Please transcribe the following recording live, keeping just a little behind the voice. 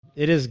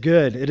It is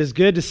good. It is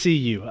good to see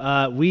you.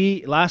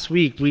 Last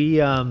week we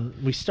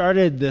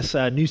started this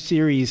new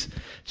series,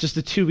 just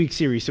a 2-week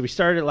series. So we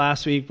started it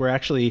last week. We're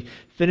actually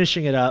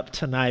finishing it up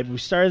tonight. We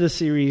started the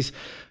series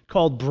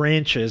called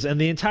Branches,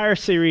 and the entire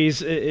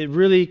series it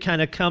really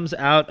kind of comes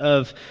out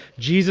of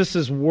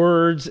Jesus'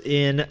 words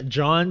in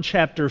John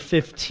chapter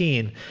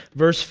 15,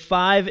 verse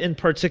 5 in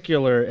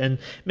particular. And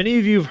many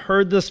of you have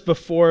heard this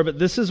before, but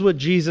this is what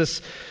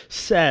Jesus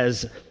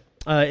says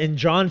in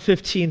John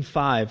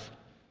 15:5.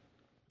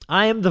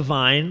 I am the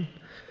vine,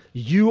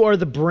 you are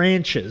the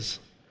branches.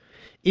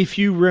 If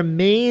you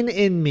remain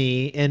in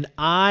me and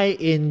I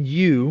in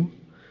you,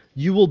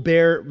 you will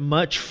bear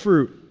much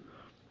fruit.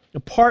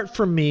 Apart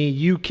from me,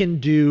 you can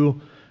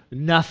do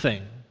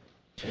nothing.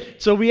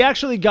 So we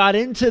actually got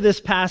into this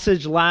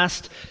passage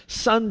last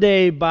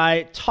Sunday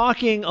by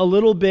talking a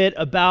little bit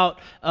about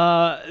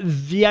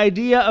the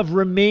idea of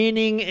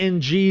remaining in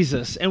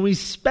Jesus. And we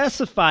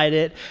specified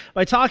it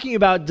by talking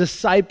about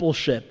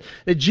discipleship.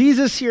 That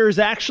Jesus here is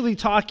actually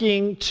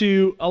talking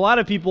to a lot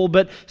of people,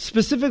 but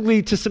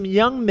specifically to some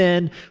young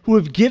men who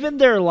have given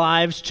their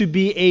lives to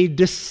be a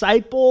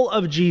disciple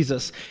of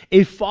Jesus,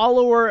 a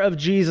follower of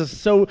Jesus.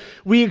 So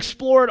we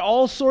explored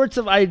all sorts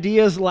of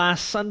ideas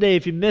last Sunday.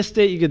 If you missed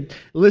it, you could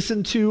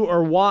listen to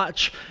or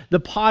watch the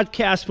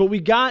podcast, but we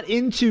got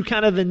into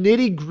kind of the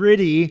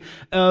nitty-gritty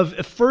of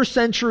a first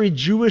century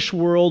Jewish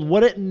world,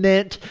 what it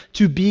meant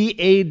to be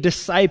a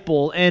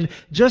disciple. And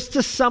just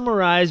to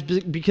summarize,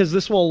 because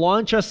this will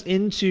launch us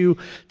into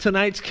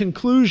tonight's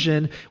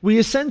conclusion, we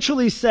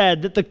essentially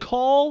said that the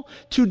call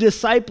to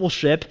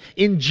discipleship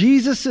in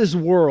Jesus'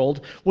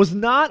 world was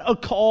not a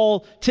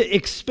call to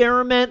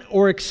experiment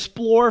or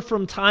explore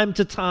from time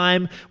to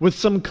time with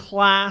some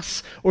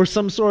class or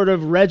some sort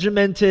of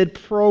regimented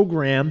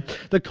program.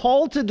 The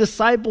call to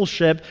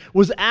discipleship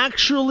was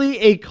actually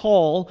a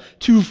call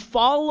to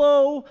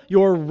follow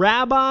your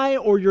rabbi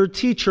or your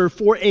teacher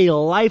for a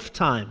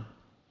lifetime.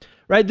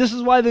 Right? This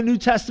is why the New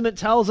Testament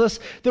tells us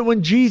that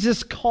when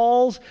Jesus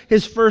calls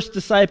his first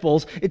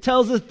disciples, it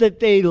tells us that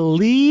they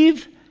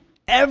leave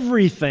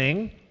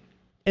everything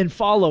and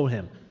follow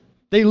him.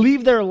 They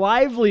leave their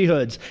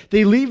livelihoods.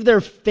 They leave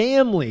their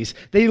families.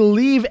 They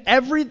leave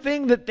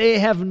everything that they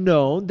have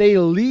known. They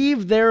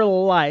leave their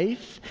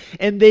life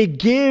and they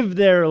give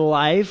their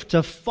life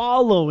to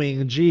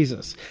following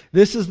Jesus.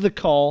 This is the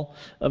call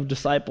of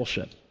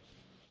discipleship.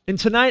 And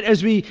tonight,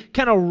 as we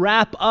kind of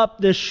wrap up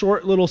this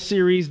short little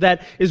series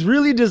that is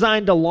really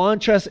designed to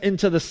launch us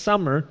into the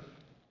summer,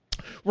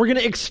 we're going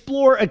to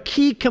explore a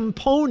key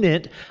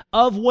component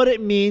of what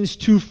it means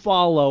to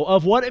follow,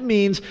 of what it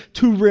means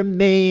to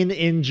remain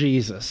in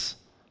Jesus.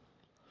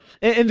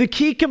 And the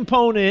key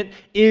component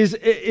is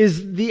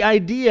the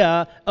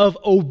idea of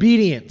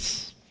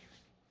obedience.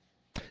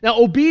 Now,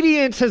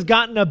 obedience has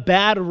gotten a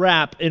bad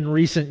rap in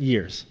recent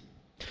years.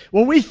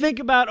 When we think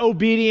about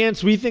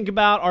obedience, we think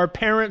about our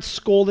parents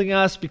scolding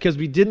us because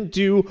we didn't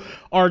do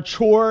our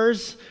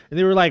chores, and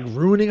they were like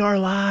ruining our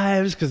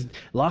lives because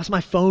lost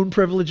my phone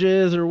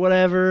privileges or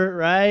whatever,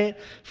 right?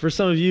 For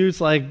some of you,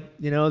 it's like,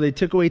 they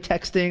took away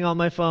texting on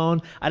my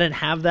phone. I didn't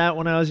have that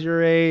when I was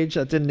your age.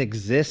 That didn't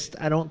exist,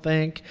 I don't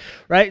think,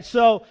 right?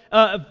 So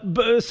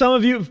some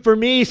of you, for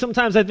me,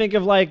 sometimes I think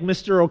of like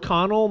Mr.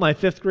 O'Connell, my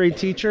 5th grade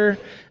teacher,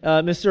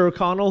 Mr.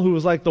 O'Connell, who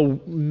was like the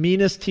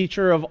meanest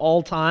teacher of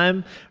all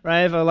time,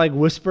 right? If I like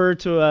whisper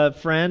to a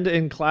friend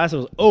in class, it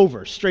was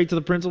over, straight to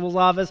the principal's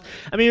office.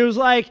 I mean, it was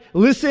like,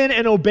 listen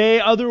and obey,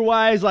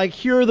 otherwise, like,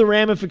 here are the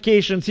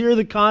ramifications, here are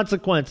the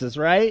consequences,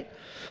 right?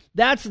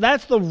 That's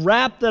the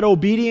rap that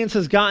obedience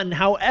has gotten.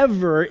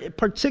 However,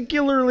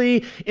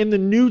 particularly in the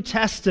New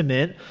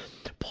Testament,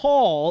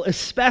 Paul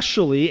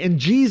especially, and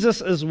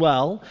Jesus as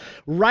well,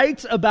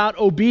 writes about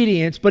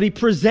obedience, but he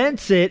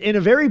presents it in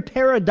a very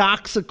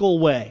paradoxical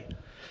way.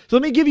 So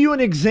let me give you an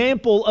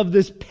example of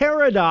this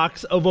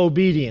paradox of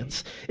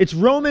obedience. It's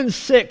Romans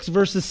 6,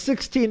 verses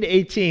 16 to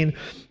 18.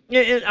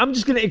 And I'm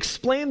just going to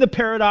explain the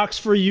paradox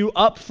for you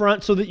up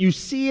front so that you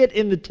see it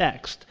in the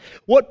text.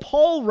 What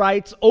Paul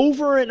writes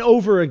over and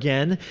over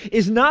again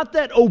is not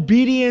that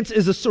obedience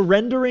is a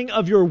surrendering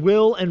of your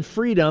will and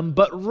freedom,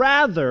 but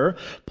rather,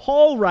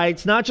 Paul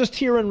writes, not just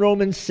here in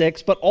Romans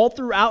 6, but all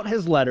throughout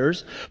his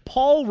letters,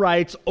 Paul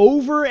writes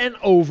over and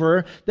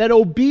over that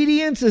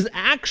obedience is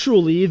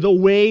actually the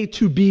way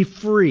to be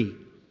free.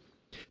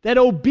 That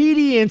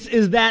obedience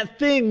is that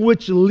thing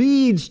which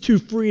leads to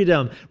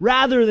freedom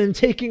rather than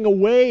taking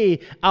away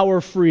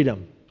our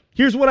freedom.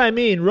 Here's what I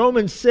mean.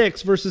 Romans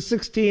 6, verses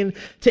 16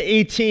 to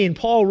 18,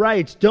 Paul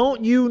writes,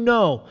 "Don't you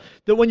know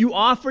that when you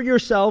offer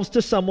yourselves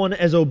to someone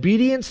as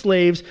obedient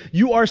slaves,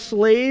 you are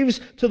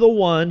slaves to the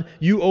one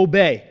you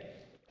obey?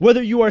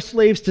 Whether you are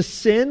slaves to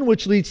sin,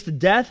 which leads to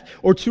death,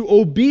 or to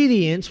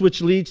obedience, which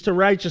leads to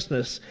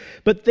righteousness.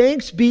 But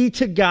thanks be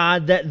to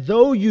God that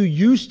though you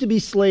used to be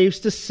slaves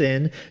to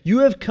sin, you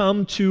have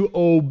come to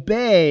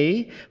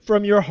obey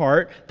from your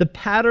heart the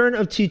pattern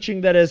of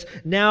teaching that has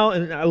now,"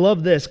 and I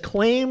love this,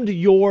 "claimed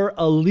your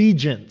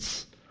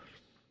allegiance.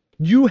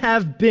 You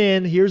have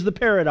been," here's the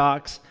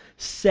paradox,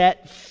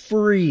 "set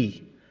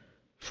free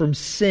from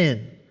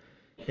sin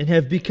and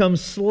have become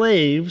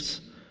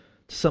slaves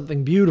to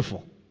something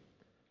beautiful,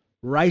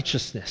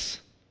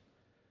 righteousness.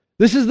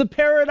 This is the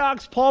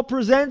paradox Paul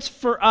presents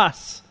for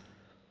us,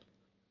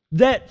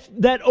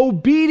 that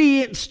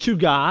obedience to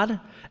God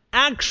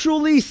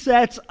actually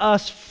sets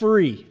us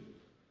free.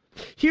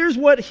 Here's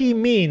what he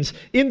means.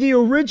 In the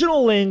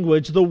original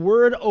language, the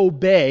word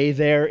obey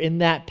there in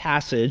that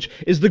passage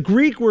is the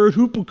Greek word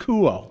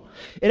hupokuo.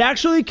 It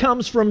actually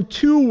comes from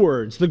two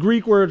words. The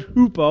Greek word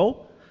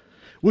hupo,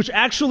 which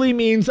actually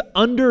means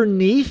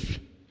underneath,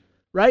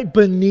 right?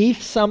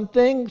 Beneath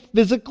something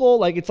physical,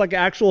 like it's like an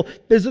actual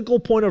physical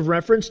point of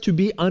reference to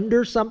be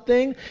under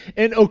something.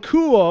 And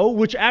okuo,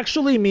 which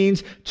actually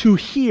means to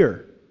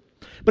hear.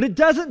 But it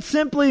doesn't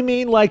simply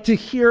mean like to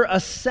hear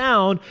a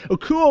sound.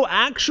 Okuo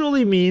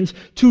actually means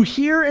to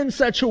hear in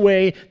such a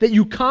way that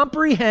you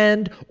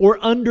comprehend or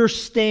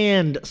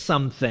understand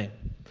something.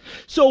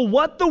 So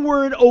what the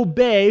word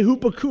obey,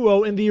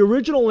 hupokuo, in the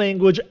original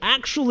language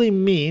actually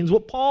means,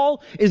 what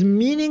Paul is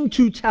meaning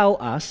to tell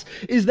us,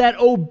 is that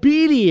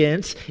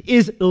obedience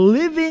is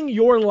living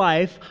your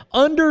life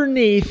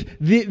underneath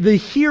the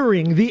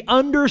hearing, the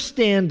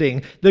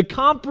understanding, the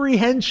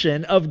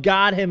comprehension of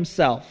God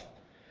himself.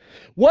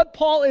 What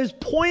Paul is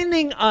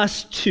pointing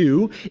us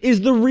to is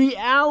the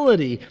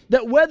reality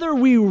that whether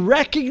we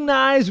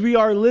recognize we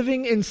are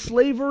living in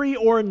slavery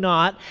or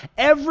not,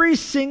 every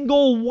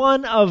single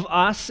one of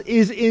us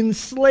is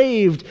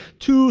enslaved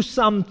to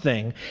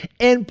something.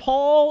 And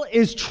Paul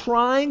is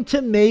trying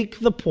to make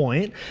the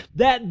point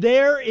that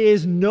there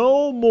is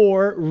no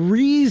more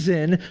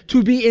reason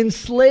to be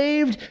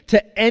enslaved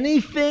to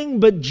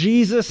anything but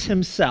Jesus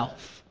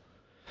himself.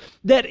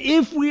 That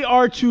if we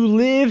are to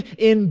live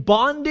in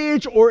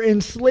bondage or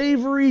in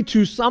slavery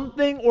to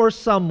something or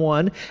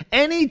someone,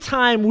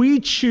 anytime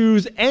we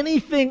choose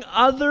anything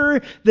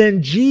other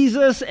than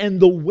Jesus and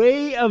the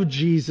way of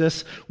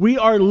Jesus, we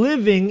are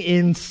living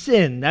in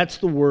sin. That's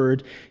the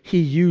word he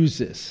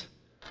uses.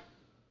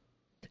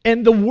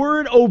 And the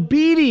word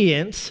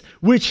obedience,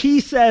 which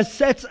he says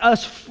sets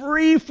us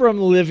free from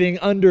living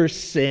under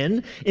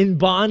sin, in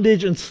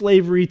bondage and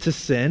slavery to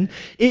sin,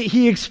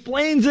 he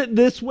explains it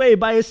this way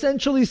by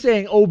essentially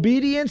saying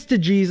obedience to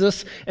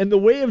Jesus and the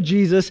way of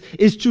Jesus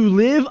is to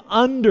live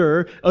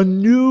under a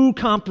new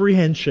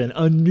comprehension,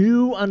 a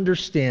new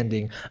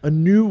understanding, a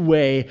new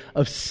way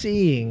of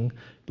seeing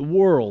the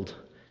world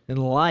and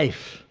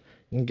life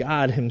and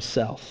God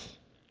himself.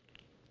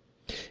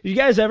 Have you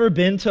guys ever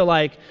been to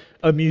like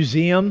a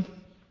museum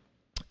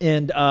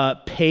and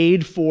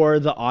paid for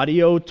the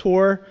audio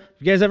tour? Have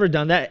you guys ever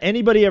done that?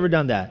 Anybody ever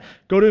done that?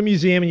 Go to a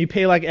museum and you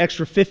pay like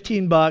extra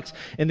 $15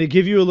 and they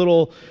give you a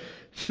little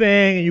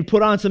thing and you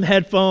put on some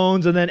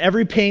headphones and then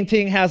every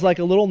painting has like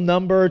a little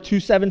number,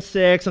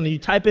 276, and then you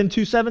type in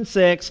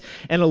 276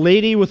 and a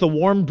lady with a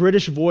warm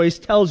British voice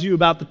tells you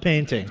about the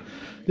painting.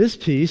 This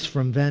piece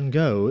from Van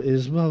Gogh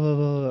is blah, blah,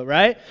 blah,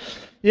 right?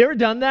 You ever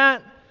done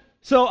that?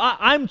 So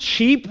I'm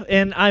cheap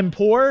and I'm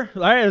poor.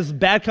 All right, it's a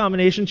bad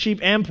combination, cheap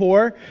and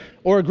poor,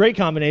 or a great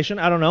combination,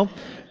 I don't know.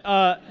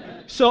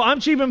 So I'm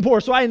cheap and poor,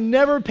 so I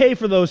never pay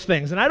for those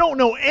things. And I don't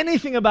know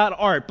anything about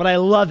art, but I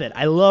love it.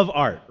 I love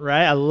art,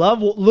 right? I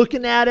love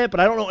looking at it, but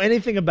I don't know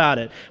anything about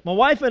it. My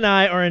wife and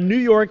I are in New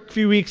York a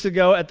few weeks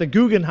ago at the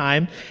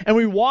Guggenheim, and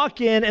we walk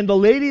in, and the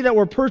lady that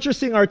we're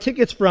purchasing our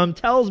tickets from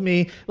tells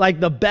me, like,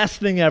 the best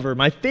thing ever.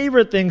 My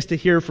favorite things to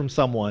hear from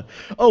someone.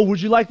 Oh,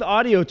 would you like the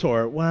audio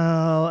tour?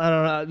 Well, I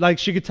don't know. Like,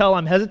 she could tell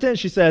I'm hesitant.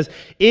 She says,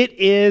 it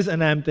is,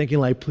 and I'm thinking,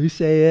 like, please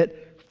say it.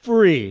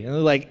 Free. And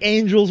they're like,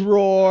 angels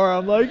roar.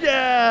 I'm like,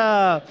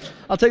 yeah,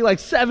 I'll take like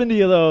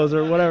 70 of those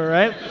or whatever,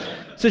 right?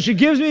 So she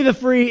gives me the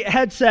free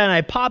headset, and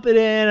I pop it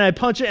in, and I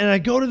punch it, and I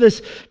go to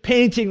this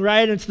painting, right?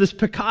 And it's this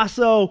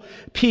Picasso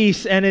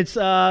piece, and it's,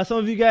 some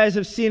of you guys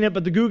have seen it,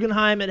 but the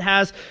Guggenheim, it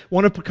has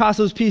one of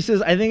Picasso's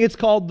pieces. I think it's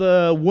called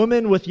The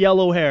Woman with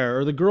Yellow Hair,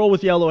 or The Girl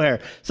with Yellow Hair,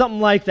 something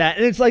like that.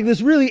 And it's like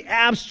this really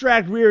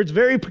abstract, weird, it's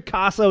very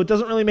Picasso. It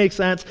doesn't really make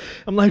sense.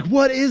 I'm like,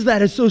 what is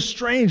that? It's so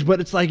strange, but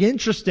it's like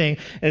interesting.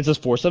 And it says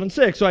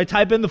 476. So I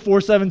type in the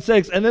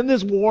 476, and then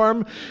this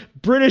warm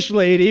British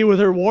lady with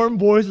her warm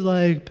voice is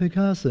like,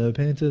 Picasso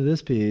painted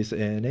this piece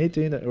in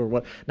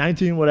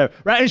 19, whatever,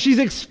 right? And she's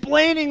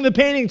explaining the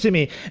painting to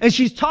me, and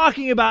she's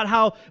talking about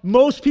how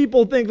most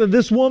people think that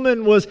this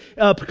woman was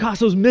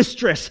Picasso's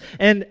mistress,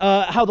 and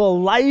how the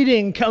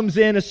lighting comes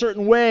in a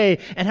certain way,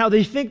 and how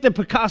they think that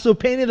Picasso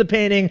painted the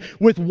painting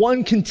with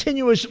one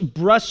continuous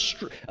brush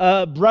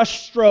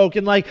stroke,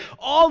 and like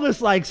all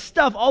this like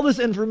stuff, all this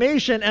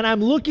information, and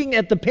I'm looking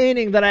at the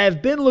painting that I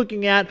have been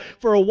looking at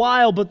for a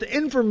while, but the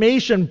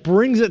information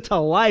brings it to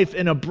life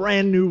in a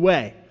brand new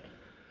way.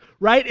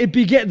 Right?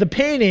 The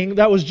painting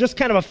that was just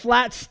kind of a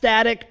flat,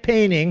 static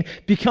painting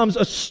becomes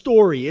a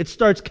story. It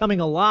starts coming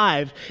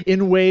alive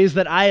in ways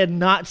that I had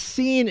not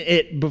seen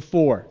it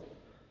before.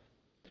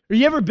 Have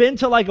you ever been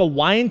to like a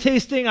wine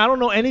tasting? I don't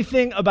know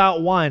anything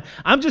about wine.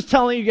 I'm just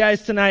telling you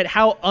guys tonight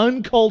how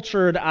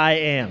uncultured I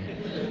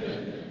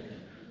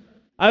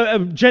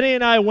am. Jenny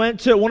and I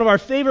went to one of our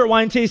favorite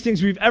wine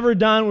tastings we've ever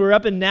done. We were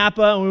up in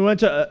Napa, and we went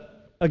to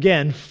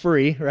Again,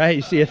 free, right?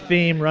 You see a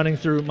theme running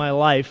through my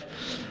life.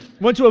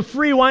 Went to a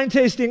free wine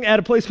tasting at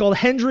a place called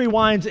Hendry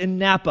Wines in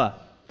Napa.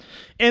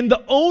 And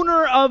the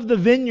owner of the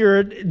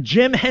vineyard,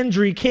 Jim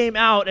Hendry, came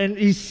out and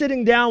he's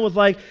sitting down with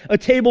like a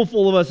table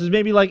full of us. There's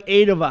maybe like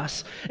 8 of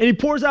us. And he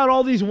pours out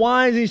all these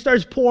wines and he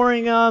starts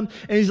pouring them.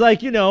 And he's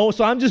like,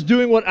 so I'm just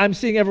doing what I'm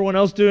seeing everyone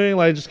else doing,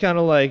 like just kind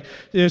of like,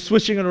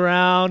 switching it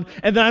around.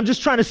 And then I'm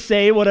just trying to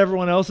say what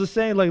everyone else is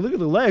saying. Like, look at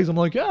the legs. I'm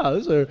like, yeah,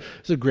 those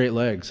are great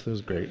legs.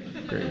 Those are great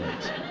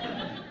legs.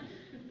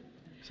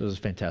 So those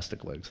are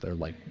fantastic legs. They're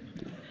like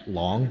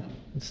long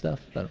and stuff,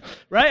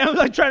 right? I'm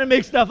like trying to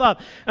make stuff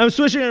up. I'm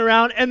switching it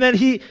around, and then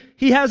he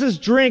has his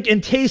drink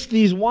and tastes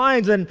these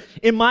wines, and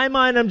in my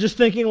mind, I'm just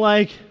thinking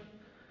like,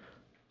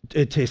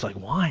 it tastes like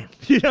wine,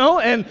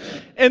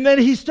 And then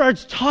he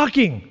starts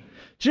talking.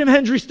 Jim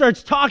Hendry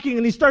starts talking,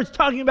 and he starts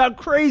talking about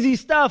crazy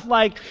stuff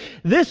like,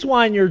 this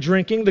wine you're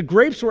drinking, the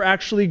grapes were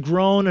actually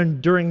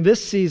grown during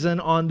this season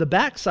on the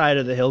backside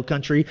of the hill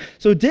country,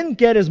 so it didn't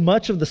get as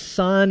much of the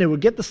sun. It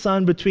would get the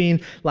sun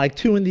between like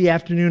 2 in the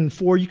afternoon and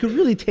 4. You could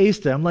really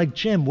taste it. I'm like,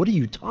 Jim, what are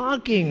you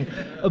talking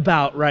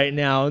about right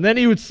now? And then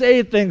he would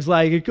say things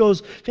like, it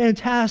goes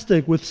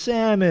fantastic with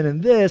salmon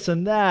and this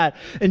and that,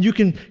 and you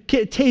can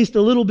taste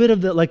a little bit of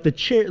the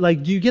cherry,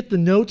 like do you get the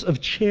notes of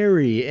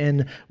cherry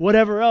and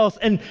whatever else?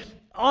 And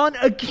on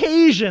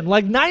occasion,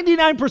 like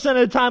 99% of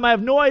the time, I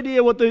have no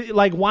idea what the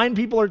wine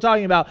people are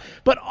talking about.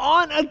 But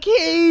on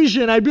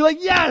occasion, I'd be like,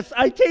 yes,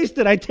 I taste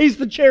it. I taste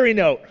the cherry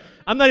note.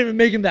 I'm not even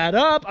making that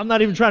up. I'm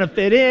not even trying to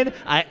fit in.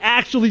 I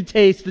actually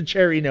taste the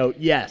cherry note,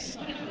 yes.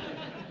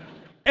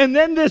 And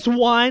then this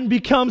wine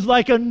becomes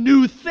like a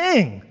new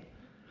thing.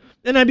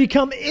 And I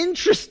become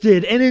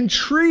interested and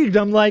intrigued.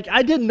 I'm like,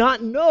 I did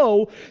not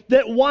know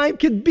that wine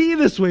could be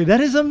this way.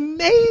 That is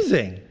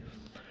amazing.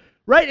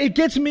 Right? It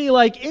gets me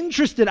like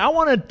interested. I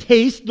want to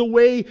taste the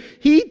way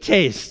he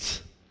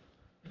tastes.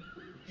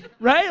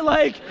 Right?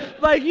 Like,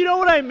 you know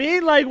what I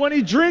mean? Like when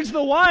he drinks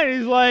the wine,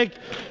 he's like,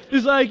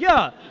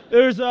 yeah,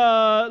 there's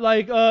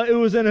it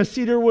was in a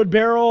cedar wood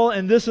barrel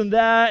and this and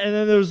that. And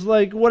then there's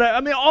like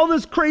all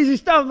this crazy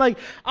stuff. Like,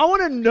 I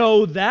want to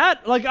know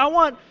that. Like, I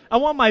want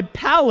my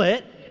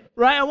palate,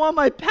 right? I want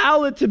my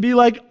palate to be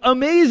like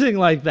amazing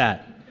like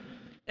that.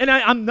 And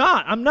I'm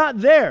not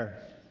there.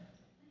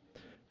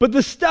 But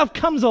the stuff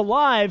comes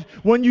alive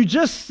when you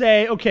just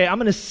say, okay, I'm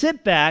going to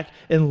sit back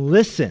and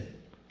listen.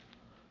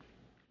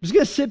 I'm just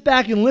going to sit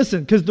back and listen,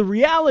 because the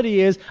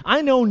reality is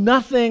I know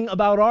nothing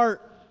about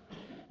art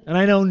and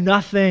I know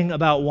nothing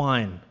about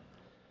wine.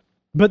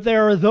 But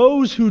there are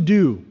those who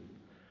do.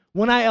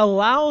 When I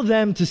allow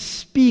them to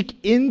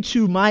speak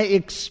into my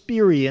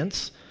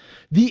experience,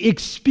 the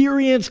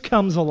experience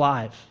comes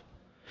alive.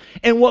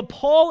 And what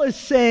Paul is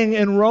saying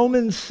in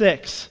Romans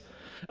 6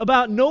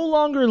 about no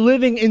longer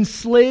living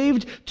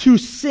enslaved to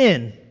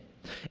sin,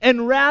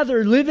 and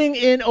rather living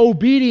in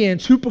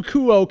obedience,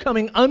 hupakuo,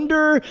 coming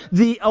under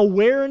the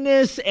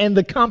awareness and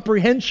the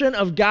comprehension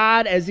of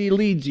God as He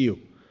leads you.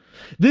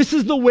 This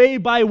is the way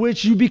by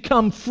which you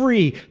become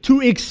free to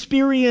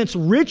experience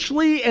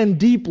richly and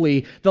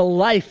deeply the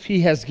life He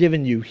has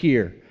given you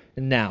here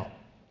and now,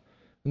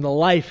 and the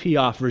life He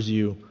offers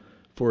you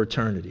for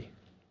eternity.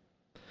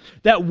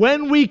 That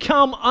when we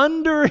come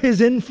under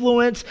His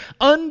influence,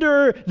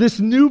 under this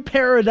new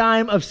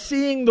paradigm of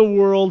seeing the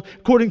world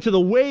according to the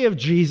way of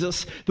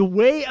Jesus, the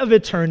way of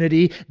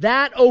eternity,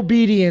 that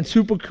obedience,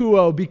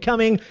 hupakuo,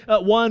 becoming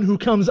one who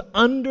comes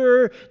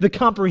under the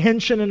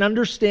comprehension and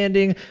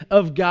understanding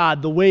of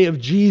God, the way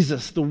of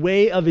Jesus, the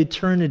way of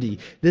eternity.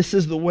 This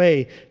is the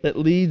way that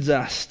leads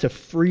us to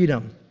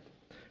freedom.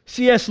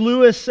 C.S.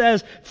 Lewis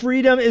says,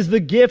 freedom is the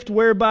gift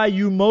whereby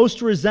you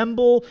most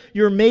resemble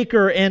your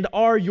Maker and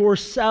are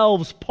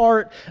yourselves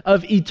part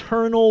of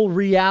eternal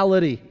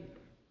reality.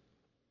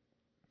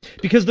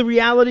 Because the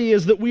reality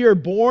is that we are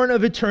born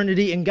of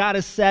eternity and God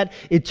has set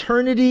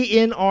eternity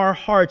in our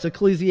hearts,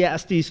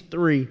 Ecclesiastes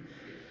 3.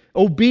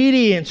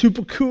 Obedience,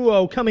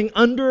 hupakuo, coming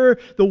under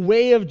the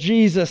way of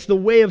Jesus, the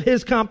way of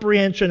His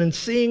comprehension and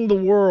seeing the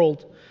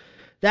world.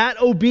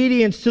 That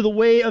obedience to the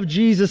way of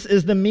Jesus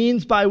is the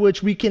means by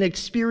which we can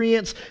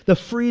experience the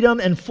freedom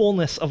and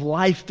fullness of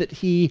life that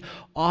He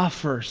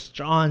offers.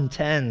 John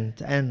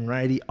 10:10,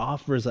 right? He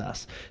offers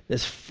us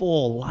this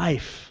full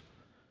life.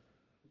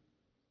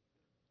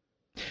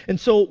 And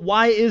so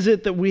why is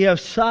it that we have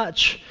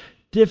such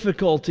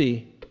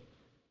difficulty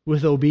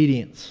with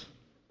obedience?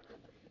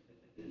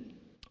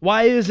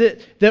 Why is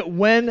it that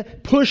when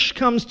push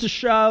comes to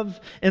shove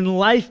and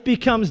life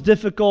becomes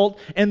difficult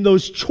and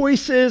those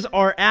choices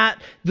are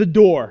at the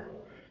door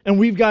and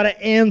we've got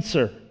to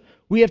answer,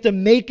 we have to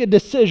make a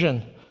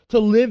decision to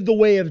live the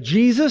way of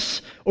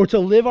Jesus or to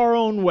live our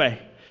own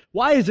way?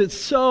 Why is it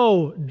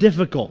so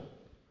difficult?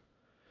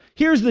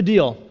 Here's the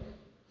deal.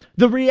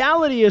 The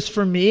reality is,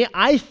 for me,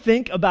 I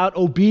think about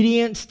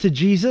obedience to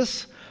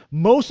Jesus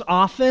most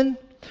often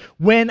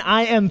when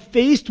I am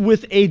faced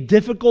with a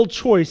difficult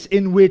choice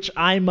in which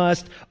I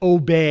must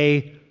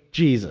obey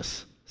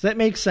Jesus. Does that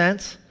make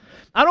sense?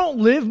 I don't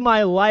live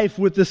my life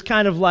with this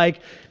kind of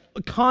like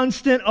a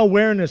constant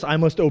awareness, I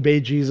must obey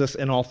Jesus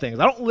in all things.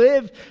 I don't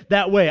live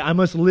that way. I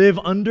must live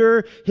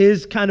under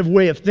his kind of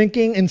way of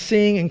thinking and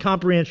seeing and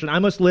comprehension. I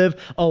must live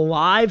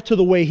alive to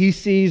the way he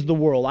sees the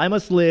world. I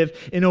must live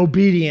in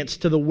obedience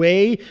to the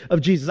way of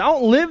Jesus. I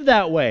don't live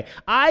that way.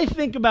 I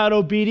think about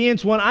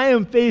obedience when I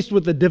am faced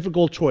with a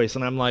difficult choice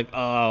and I'm like,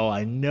 oh,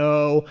 I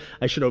know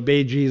I should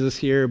obey Jesus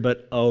here,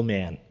 but oh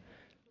man,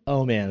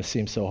 it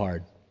seems so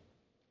hard.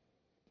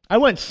 I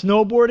went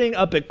snowboarding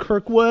up at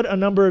Kirkwood a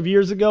number of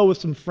years ago with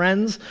some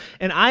friends,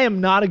 and I am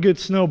not a good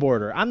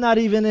snowboarder. I'm not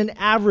even an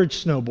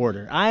average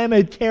snowboarder. I'm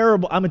a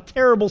terrible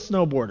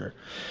snowboarder.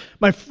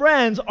 My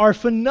friends are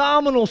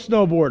phenomenal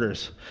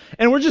snowboarders,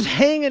 and we're just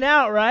hanging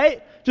out,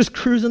 right? Just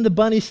cruising the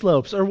bunny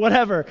slopes or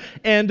whatever.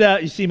 And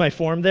you see my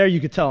form there? You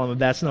could tell I'm a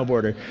bad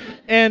snowboarder.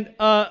 And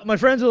my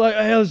friends are like,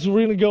 hey,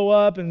 we're going to go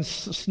up and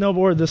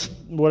snowboard this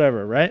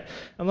whatever, right?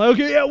 I'm like,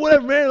 okay, yeah,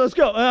 whatever, man, let's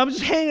go. And I'm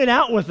just hanging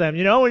out with them,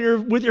 you know? When you're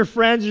with your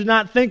friends, you're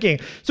not thinking.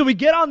 So we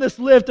get on this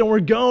lift and we're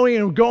going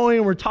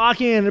and we're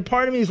talking, and a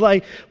part of me is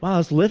like, wow,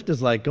 this lift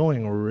is like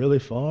going really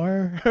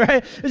far,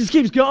 right? It just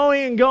keeps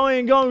going and going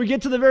and going. We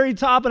get to the very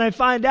top and I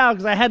find out,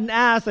 because I hadn't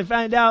asked, I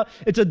find out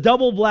it's a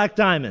double black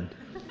diamond.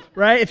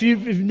 Right? If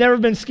you've never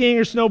been skiing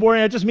or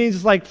snowboarding, it just means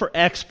it's like for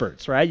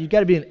experts, right? You've got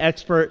to be an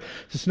expert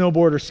to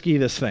snowboard or ski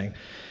this thing.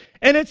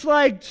 And it's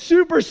like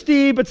super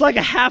steep. It's like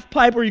a half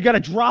pipe where you got to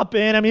drop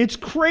in. I mean, it's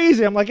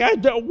crazy. I'm like,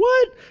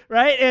 what?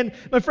 Right? And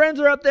my friends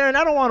are up there, and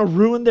I don't want to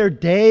ruin their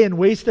day and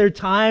waste their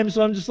time.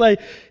 So I'm just like,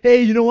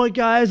 hey, you know what,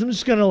 guys? I'm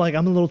just going to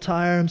I'm a little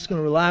tired. I'm just going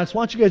to relax.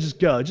 Why don't you guys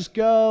just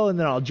go, and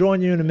then I'll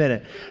join you in a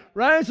minute.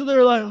 Right? So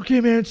they're like,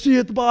 okay, man, see you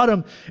at the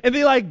bottom. And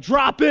they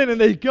drop in and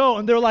they go,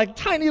 and they're like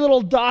tiny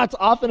little dots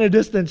off in a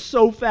distance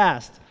so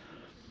fast.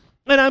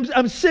 And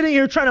I'm sitting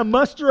here trying to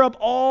muster up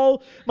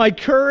all my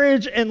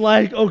courage and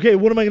okay,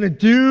 what am I going to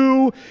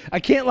do? I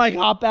can't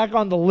hop back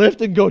on the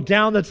lift and go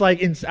down. That's I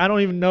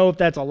don't even know if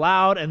that's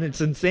allowed. And it's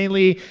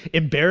insanely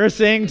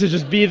embarrassing to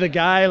just be the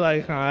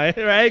guy hi,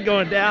 right,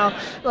 going down.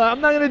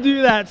 I'm not going to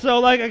do that. So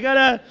what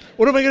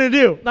am I going to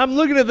do? I'm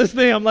looking at this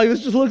thing. I'm like,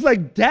 this just looks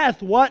like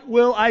death. What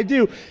will I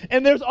do?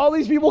 And there's all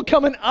these people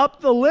coming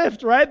up the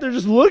lift, right? They're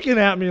just looking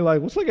at me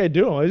what's the guy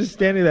doing? I'm just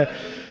standing there.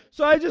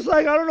 So I just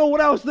I don't know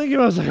what I was thinking.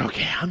 I was like,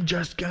 okay, I'm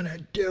just going to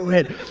do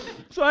it.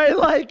 So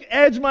I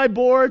edge my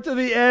board to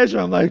the edge.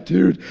 And I'm like,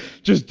 dude,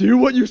 just do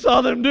what you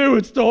saw them do.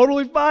 It's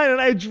totally fine. And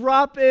I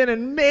drop in,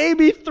 and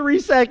maybe 3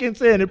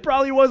 seconds in, it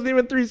probably wasn't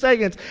even 3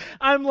 seconds,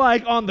 I'm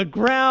on the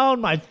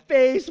ground, my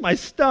face, my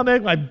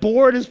stomach, my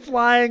board is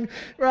flying,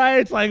 right?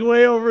 It's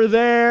way over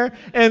there.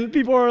 And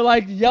people are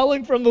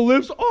yelling from the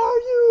lifts, are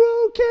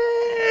you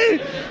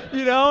okay?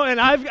 You know, and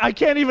I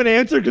can't even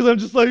answer because I'm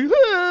just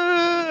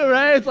ah,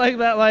 right? It's like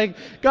that,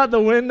 got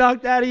the wind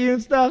knocked out of you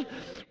and stuff.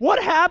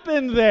 What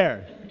happened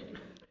there?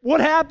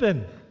 What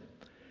happened?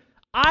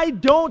 I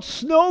don't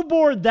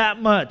snowboard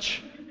that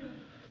much.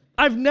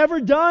 I've never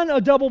done a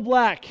double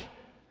black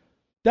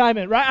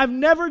diamond, right? I've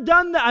never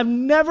done that. I've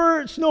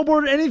never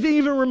snowboarded anything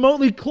even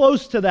remotely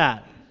close to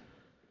that.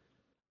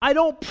 I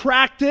don't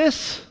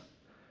practice.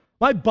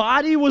 My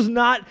body was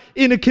not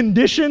in a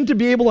condition to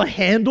be able to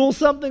handle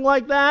something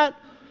like that.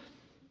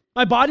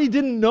 My body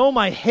didn't know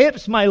my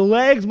hips, my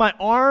legs, my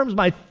arms,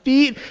 my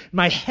feet,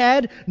 my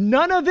head.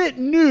 None of it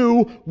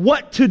knew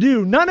what to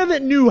do. None of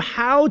it knew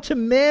how to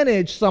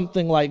manage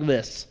something like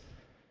this.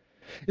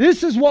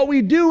 This is what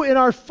we do in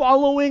our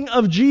following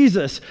of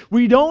Jesus.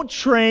 We don't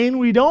train,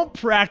 we don't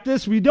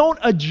practice, we don't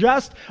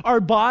adjust our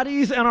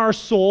bodies and our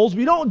souls.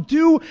 We don't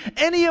do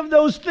any of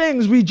those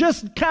things. We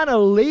just kind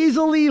of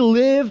lazily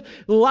live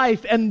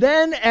life. And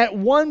then at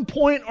one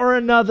point or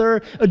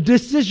another, a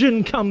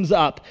decision comes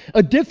up,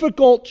 a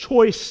difficult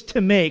choice to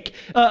make,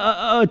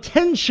 a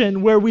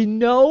tension where we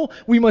know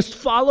we must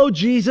follow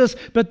Jesus,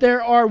 but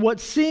there are what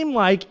seem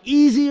like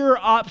easier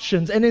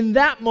options. And in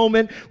that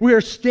moment, we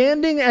are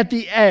standing at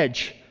the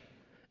edge.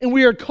 And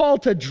we are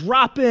called to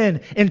drop in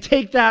and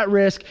take that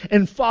risk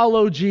and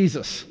follow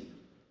Jesus.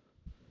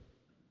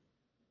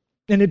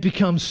 And it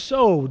becomes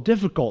so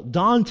difficult,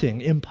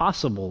 daunting,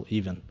 impossible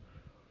even.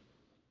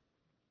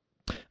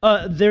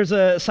 There's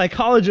a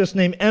psychologist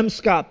named M.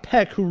 Scott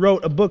Peck who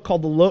wrote a book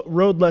called The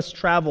Road Less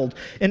Traveled.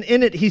 And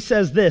in it, he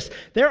says this: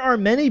 there are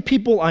many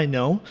people I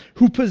know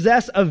who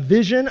possess a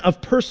vision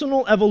of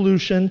personal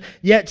evolution,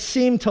 yet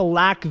seem to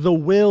lack the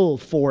will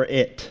for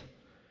it.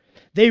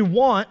 They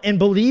want and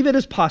believe it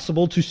is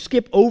possible to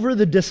skip over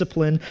the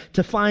discipline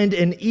to find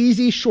an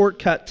easy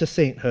shortcut to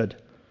sainthood.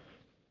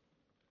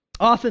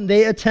 Often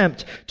they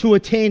attempt to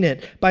attain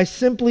it by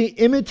simply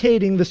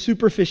imitating the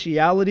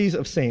superficialities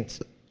of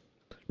saints,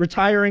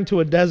 retiring to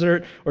a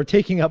desert or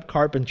taking up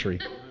carpentry.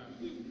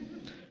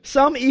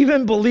 Some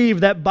even believe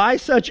that by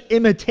such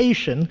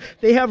imitation,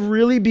 they have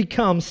really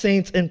become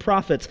saints and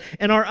prophets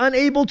and are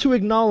unable to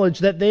acknowledge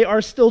that they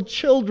are still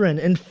children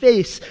and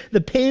face the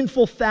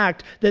painful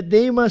fact that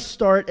they must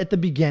start at the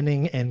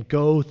beginning and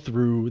go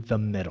through the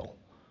middle.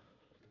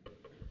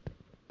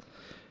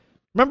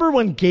 Remember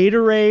when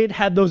Gatorade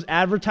had those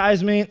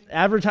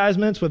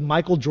advertisements with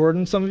Michael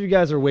Jordan? Some of you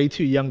guys are way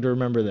too young to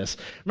remember this.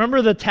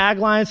 Remember the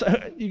taglines?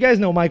 You guys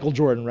know Michael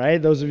Jordan, right?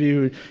 Those of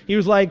you, he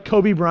was like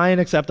Kobe Bryant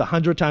except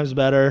 100 times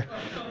better.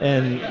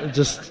 And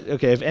just,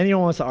 okay, if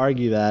anyone wants to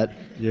argue that,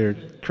 you're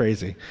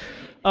crazy.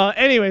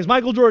 Anyways,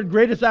 Michael Jordan,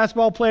 greatest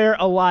basketball player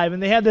alive.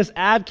 And they had this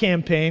ad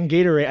campaign,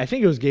 Gatorade, I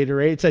think it was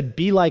Gatorade. It said,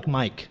 "Be like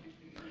Mike."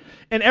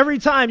 And every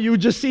time you would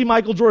just see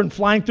Michael Jordan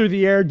flying through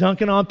the air,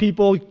 dunking on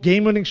people,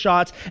 game-winning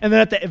shots, and then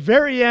at the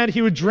very end,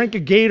 he would drink a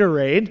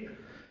Gatorade,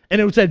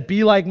 and it would say,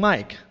 "Be like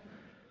Mike."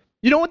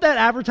 You know what that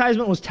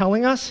advertisement was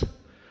telling us?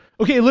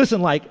 Okay,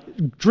 listen,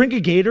 drink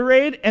a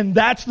Gatorade, and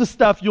that's the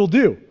stuff you'll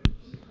do.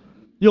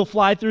 You'll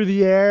fly through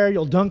the air,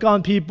 you'll dunk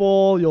on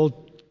people, you'll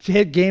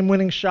hit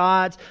game-winning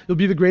shots, you'll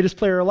be the greatest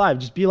player alive.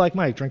 Just be like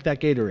Mike, drink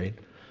that Gatorade.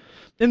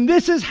 And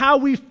this is how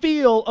we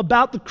feel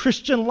about the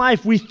Christian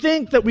life. We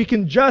think that we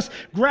can just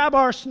grab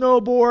our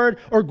snowboard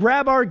or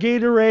grab our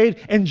Gatorade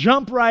and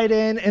jump right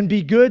in and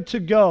be good to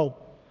go.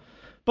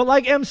 But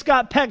like M.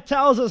 Scott Peck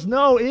tells us,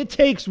 no, it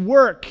takes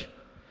work.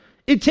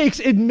 It takes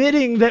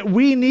admitting that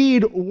we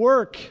need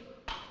work.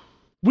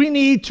 We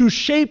need to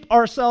shape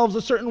ourselves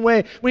a certain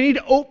way. We need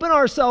to open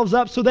ourselves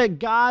up so that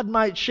God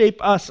might shape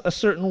us a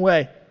certain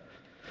way.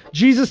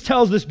 Jesus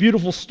tells this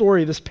beautiful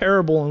story, this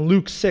parable in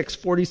Luke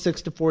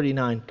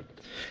 6:46-49.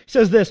 He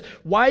says this,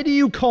 "Why do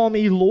you call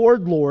me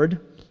Lord, Lord,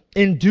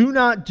 and do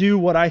not do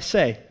what I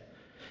say?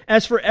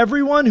 As for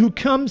everyone who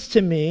comes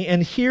to me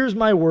and hears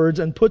my words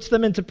and puts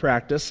them into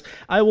practice,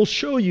 I will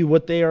show you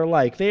what they are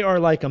like. They are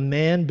like a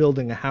man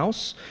building a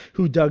house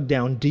who dug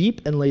down deep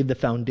and laid the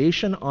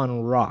foundation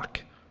on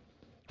rock.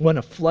 When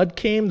a flood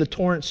came, the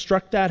torrent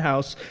struck that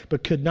house,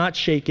 but could not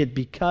shake it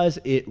because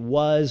it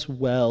was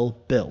well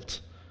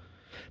built.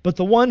 But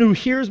the one who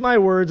hears my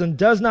words and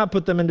does not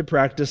put them into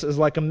practice is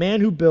like a man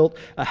who built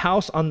a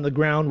house on the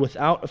ground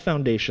without a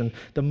foundation.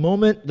 The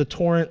moment the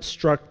torrent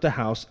struck the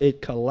house,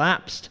 it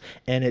collapsed,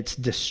 and its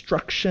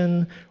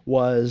destruction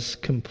was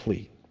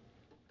complete."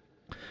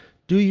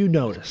 Do you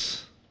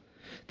notice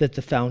that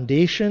the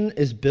foundation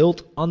is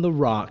built on the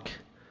rock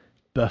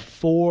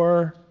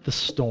before the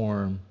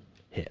storm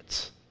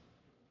hits?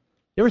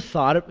 You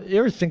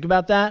ever think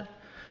about that?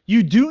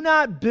 You do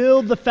not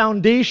build the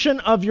foundation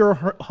of your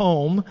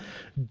home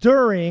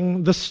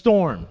during the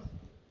storm.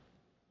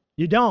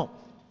 You don't.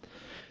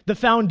 The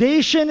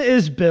foundation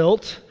is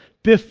built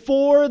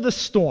before the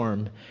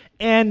storm,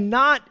 and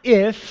not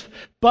if,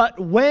 but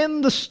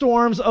when the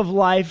storms of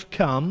life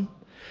come.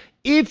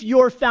 If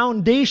your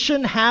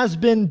foundation has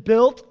been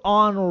built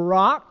on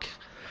rock,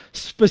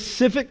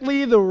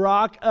 specifically the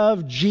rock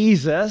of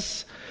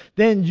Jesus,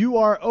 then you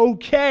are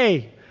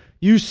okay.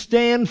 You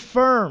stand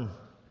firm.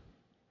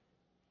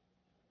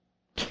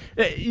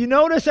 You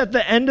notice at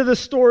the end of the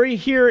story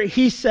here,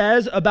 he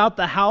says about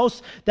the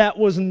house that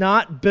was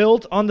not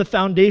built on the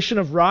foundation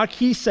of rock,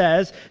 he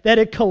says that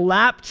it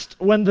collapsed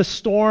when the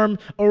storm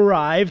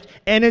arrived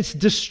and its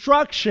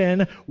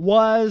destruction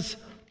was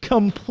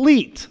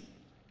complete.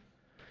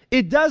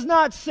 It does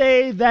not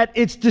say that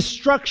its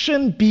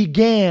destruction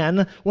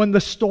began when the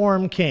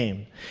storm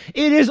came.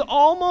 It is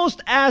almost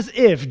as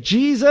if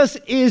Jesus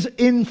is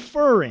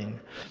inferring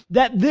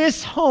that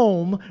this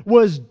home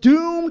was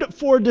doomed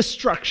for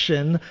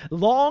destruction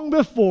long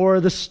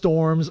before the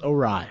storms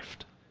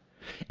arrived.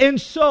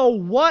 And so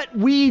what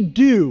we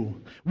do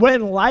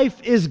when life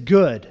is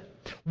good,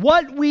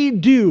 what we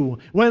do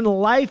when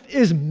life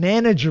is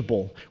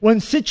manageable, when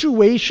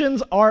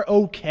situations are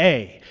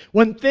okay,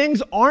 when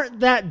things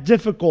aren't that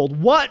difficult,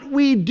 what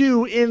we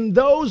do in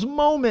those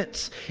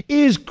moments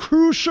is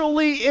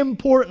crucially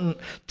important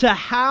to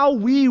how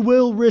we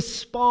will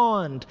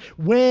respond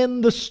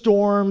when the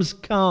storms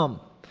come.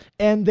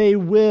 And they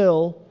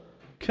will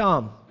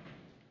come.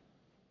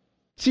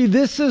 See,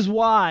 this is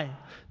why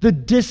the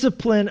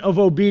discipline of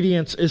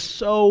obedience is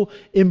so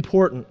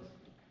important.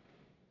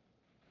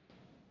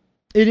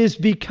 It is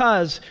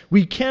because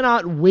we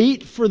cannot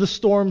wait for the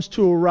storms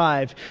to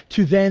arrive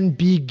to then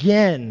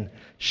begin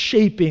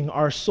shaping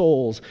our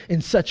souls in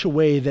such a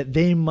way that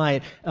they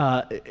might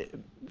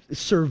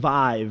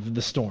survive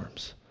the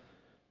storms.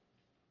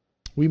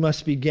 We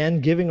must begin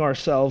giving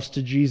ourselves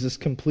to Jesus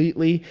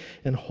completely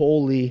and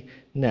wholly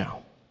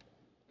now.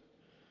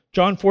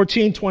 John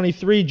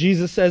 14:23,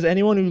 Jesus says,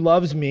 "Anyone who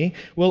loves me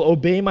will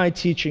obey my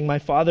teaching. My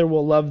Father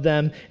will love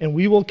them, and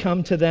we will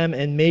come to them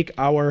and make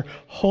our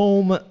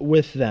home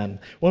with them."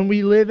 When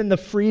we live in the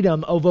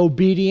freedom of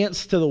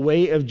obedience to the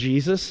way of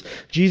Jesus,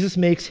 Jesus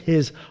makes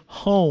his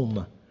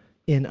home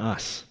in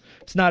us.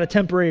 It's not a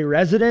temporary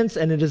residence,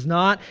 and it is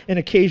not an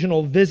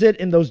occasional visit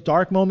in those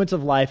dark moments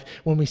of life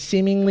when we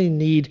seemingly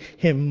need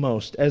him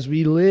most. As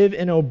we live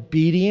in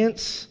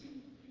obedience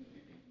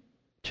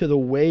to the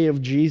way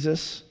of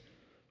Jesus,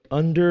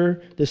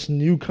 under this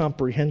new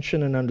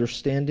comprehension and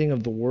understanding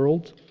of the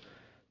world,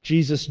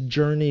 Jesus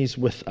journeys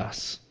with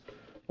us,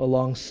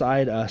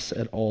 alongside us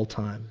at all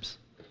times.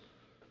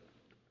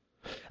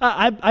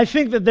 I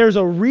think that there's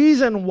a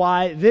reason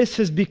why this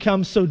has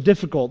become so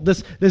difficult,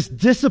 this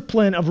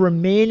discipline of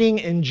remaining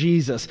in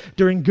Jesus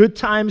during good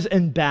times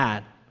and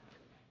bad.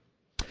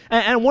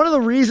 And one of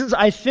the reasons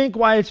I think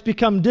why it's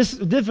become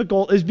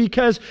difficult is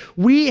because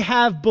we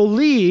have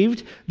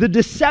believed the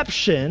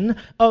deception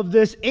of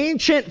this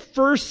ancient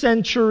first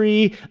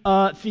century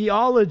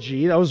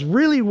theology that was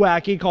really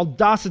wacky called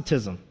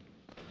Docetism.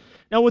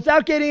 Now,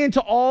 without getting into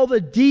all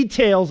the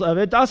details of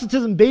it,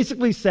 Docetism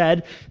basically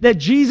said that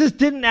Jesus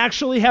didn't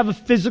actually have a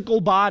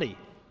physical body,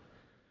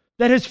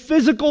 that his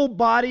physical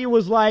body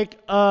was like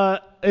an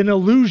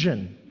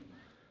illusion.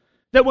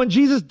 That when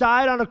Jesus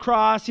died on a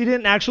cross, he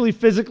didn't actually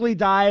physically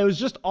die. It was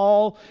just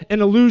all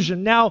an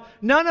illusion. Now,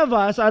 none of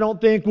us, I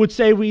don't think, would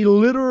say we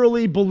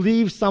literally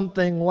believe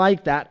something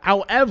like that.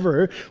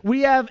 However,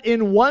 we have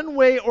in one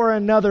way or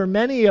another,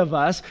 many of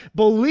us,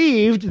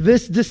 believed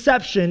this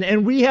deception,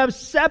 and we have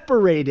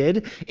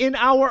separated in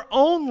our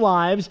own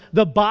lives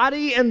the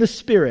body and the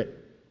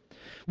spirit.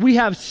 We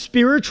have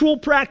spiritual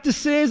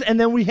practices, and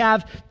then we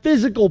have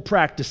physical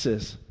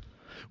practices.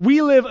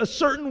 We live a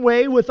certain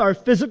way with our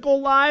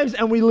physical lives,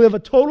 and we live a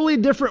totally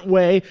different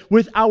way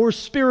with our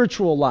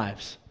spiritual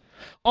lives.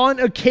 On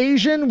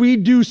occasion, we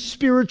do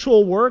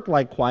spiritual work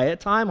like quiet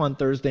time on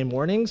Thursday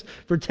mornings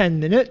for 10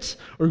 minutes,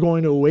 or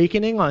going to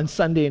Awakening on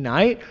Sunday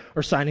night,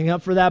 or signing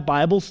up for that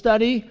Bible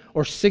study,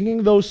 or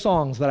singing those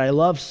songs that I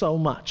love so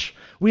much.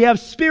 We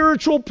have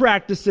spiritual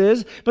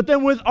practices, but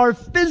then with our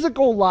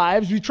physical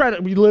lives,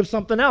 we live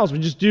something else. We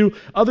just do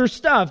other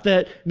stuff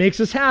that makes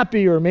us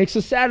happy or makes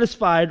us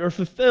satisfied or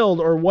fulfilled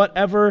or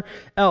whatever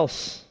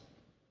else.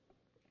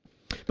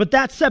 But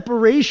that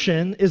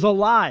separation is a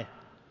lie.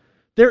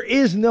 There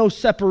is no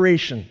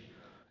separation.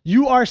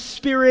 You are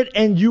spirit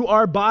and you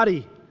are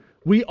body.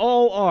 We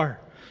all are.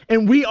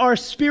 And we are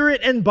spirit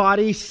and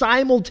body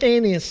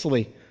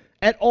simultaneously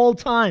at all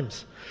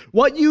times.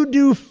 What you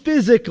do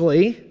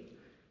physically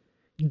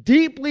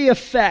deeply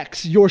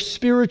affects your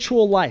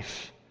spiritual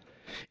life.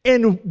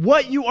 And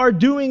what you are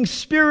doing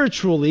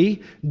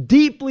spiritually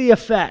deeply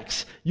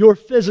affects your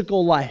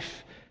physical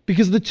life.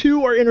 Because the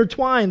two are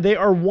intertwined. They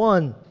are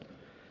one.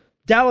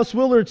 Dallas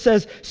Willard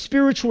says,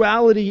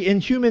 spirituality in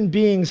human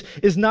beings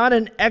is not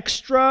an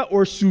extra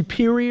or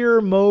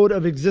superior mode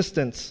of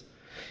existence.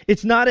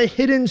 It's not a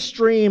hidden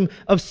stream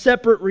of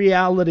separate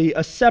reality,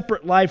 a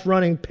separate life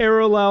running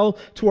parallel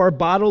to our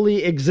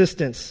bodily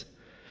existence.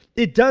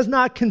 It does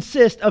not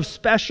consist of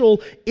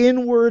special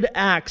inward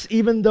acts,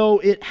 even though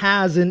it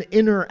has an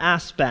inner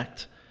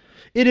aspect.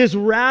 It is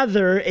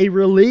rather a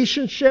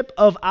relationship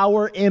of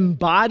our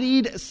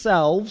embodied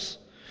selves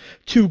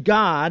to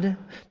God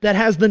that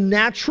has the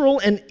natural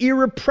and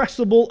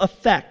irrepressible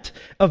effect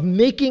of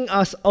making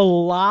us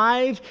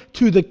alive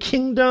to the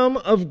kingdom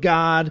of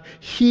God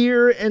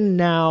here and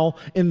now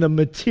in the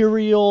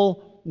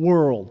material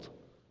world.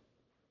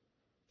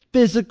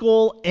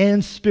 Physical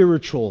and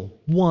spiritual,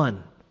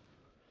 one.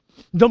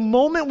 The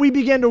moment we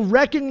begin to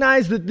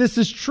recognize that this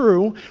is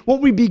true, what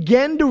we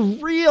begin to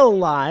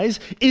realize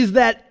is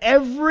that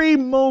every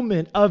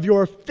moment of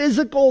your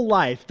physical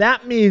life,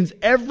 that means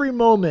every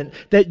moment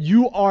that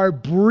you are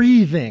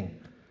breathing,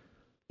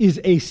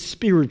 is a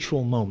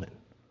spiritual moment.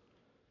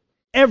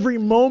 Every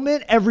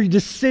moment, every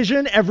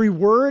decision, every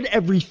word,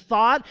 every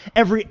thought,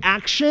 every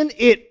action,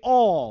 it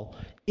all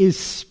is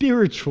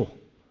spiritual.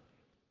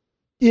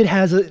 It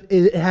has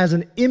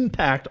an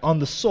impact on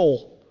the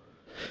soul.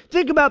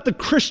 Think about the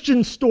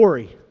Christian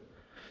story.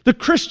 The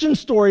Christian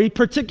story,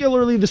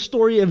 particularly the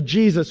story of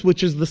Jesus,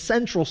 which is the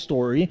central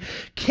story,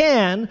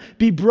 can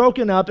be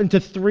broken up into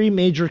three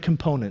major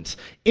components.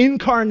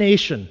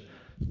 Incarnation,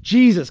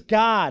 Jesus,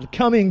 God,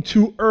 coming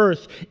to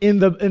earth in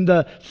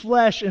the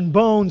flesh and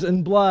bones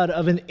and blood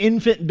of an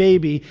infant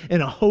baby in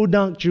a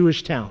hodunk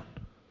Jewish town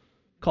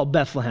called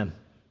Bethlehem.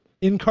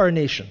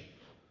 Incarnation.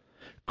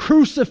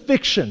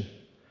 Crucifixion.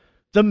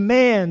 The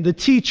man, the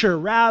teacher,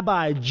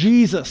 rabbi,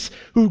 Jesus,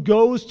 who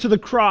goes to the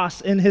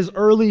cross in his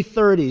early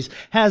 30s,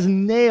 has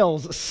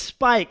nails,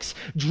 spikes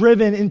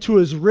driven into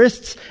his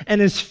wrists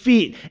and his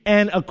feet,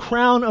 and a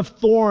crown of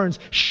thorns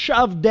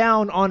shoved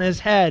down on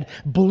his head,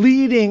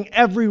 bleeding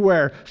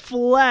everywhere,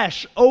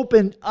 flesh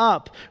opened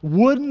up,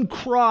 wooden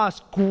cross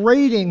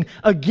grating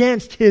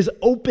against his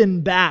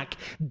open back,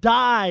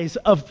 dies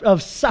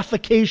of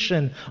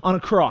suffocation on a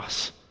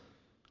cross.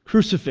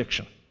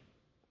 Crucifixion.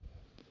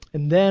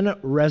 And then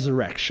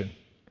resurrection.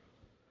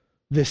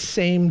 This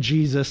same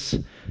Jesus,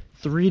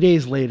 3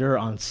 days later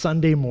on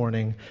Sunday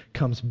morning,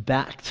 comes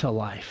back to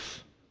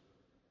life.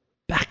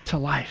 Back to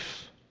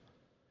life.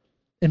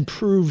 And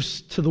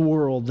proves to the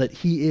world that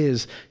he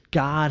is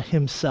God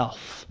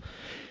himself.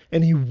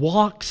 And he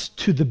walks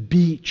to the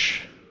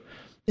beach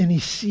and he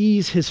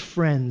sees his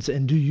friends.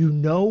 And do you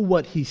know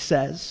what he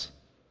says?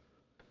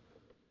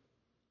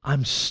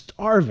 I'm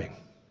starving.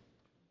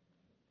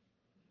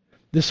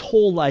 This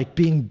whole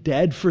being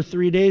dead for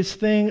 3 days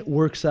thing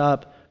works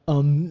up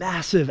a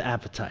massive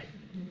appetite.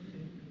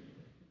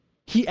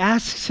 He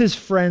asks his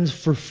friends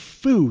for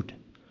food.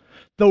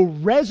 the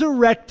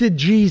resurrected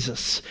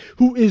Jesus,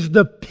 who is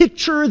the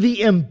picture,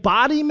 the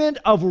embodiment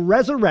of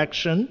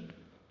resurrection,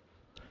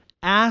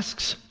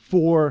 asks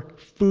for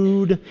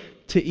food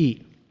to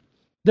eat.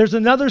 There's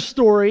another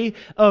story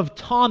of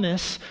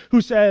Thomas who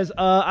says,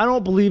 I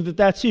don't believe that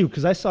that's you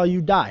because I saw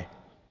you die.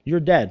 You're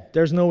dead.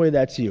 There's no way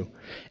that's you.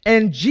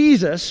 And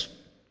Jesus,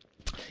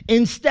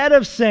 instead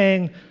of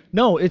saying,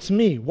 no, it's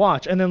me,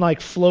 watch, and then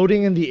like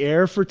floating in the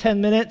air for 10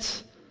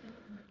 minutes,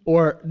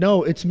 or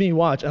no, it's me,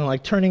 watch, and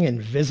like turning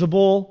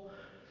invisible,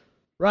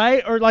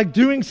 right? Or like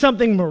doing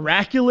something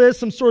miraculous,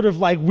 some sort of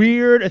like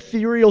weird,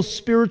 ethereal,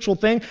 spiritual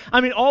thing.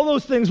 I mean, all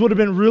those things would have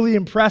been really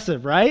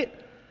impressive, right?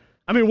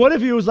 I mean, what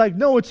if he was like,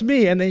 no, it's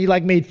me, and then he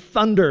like made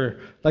thunder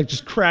like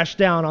just crash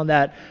down on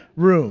that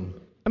room?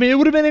 I mean, it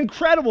would have been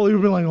incredible. He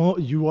would have been like, oh,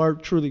 you are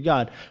truly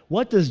God.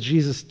 What does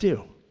Jesus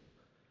do?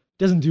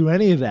 Doesn't do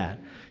any of that.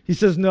 He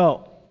says,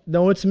 no,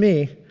 it's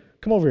me.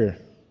 Come over here.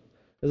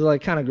 It's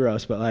like kind of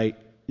gross, but like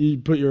you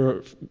put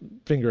your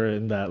finger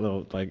in that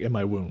little, like in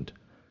my wound.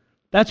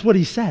 That's what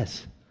he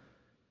says.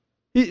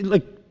 He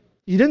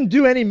didn't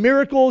do any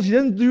miracles. He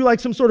didn't do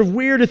like some sort of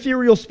weird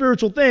ethereal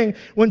spiritual thing.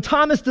 When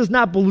Thomas does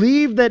not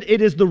believe that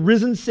it is the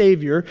risen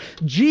Savior,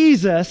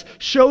 Jesus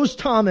shows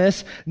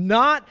Thomas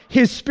not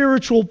his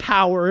spiritual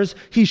powers.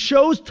 He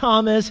shows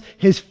Thomas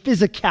his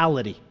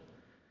physicality.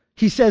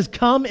 He says,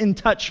 come and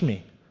touch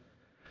me.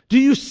 Do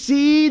you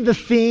see the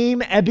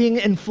theme ebbing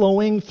and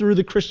flowing through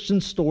the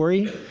Christian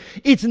story?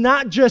 It's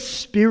not just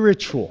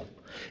spiritual.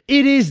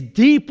 It is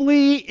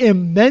deeply,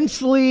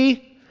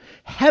 immensely,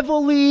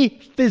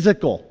 heavily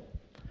physical.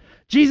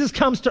 Jesus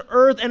comes to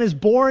earth and is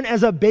born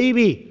as a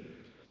baby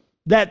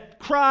that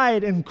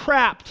cried and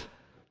crapped,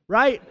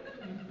 right?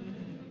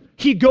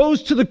 He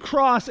goes to the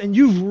cross, and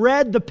you've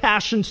read the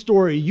Passion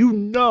story. You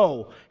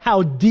know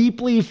how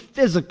deeply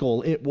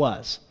physical it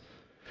was.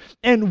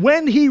 And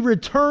when he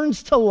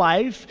returns to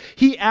life,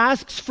 he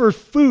asks for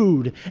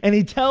food, and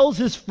he tells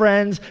his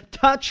friends,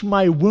 touch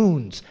my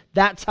wounds.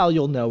 That's how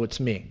you'll know it's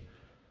me.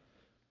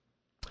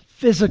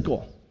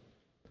 Physical.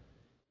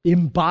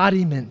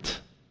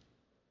 Embodiment.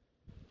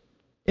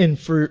 And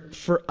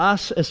for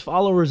us as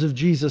followers of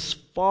Jesus,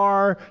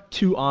 far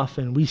too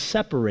often we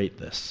separate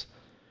this.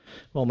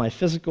 Well, my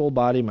physical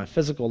body, my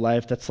physical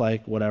life, that's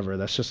like whatever.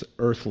 That's just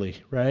earthly,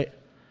 right?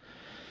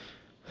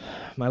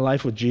 My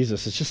life with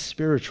Jesus is just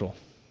spiritual.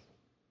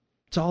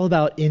 It's all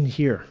about in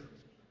here.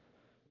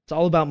 It's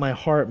all about my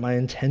heart, my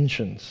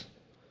intentions.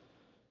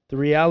 The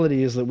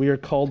reality is that we are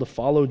called to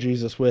follow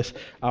Jesus with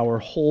our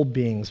whole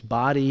beings,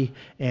 body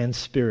and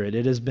spirit.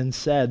 It has been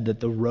said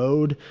that the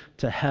road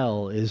to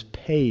hell is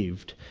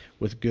paved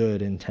with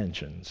good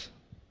intentions.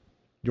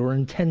 Your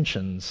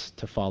intentions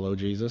to follow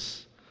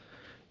Jesus,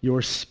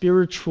 your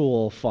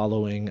spiritual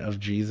following of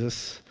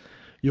Jesus,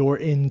 your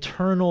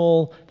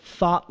internal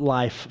thought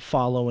life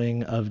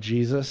following of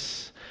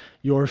Jesus,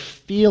 your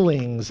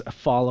feelings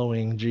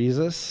following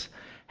Jesus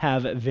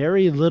have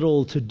very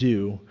little to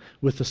do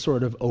with the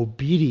sort of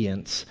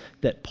obedience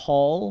that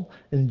Paul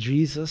and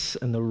Jesus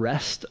and the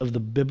rest of the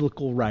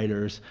biblical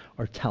writers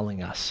are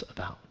telling us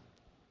about.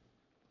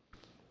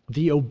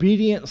 The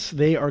obedience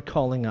they are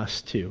calling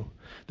us to,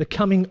 the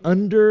coming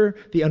under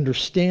the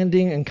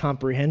understanding and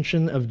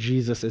comprehension of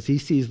Jesus as he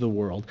sees the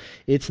world,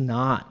 it's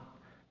not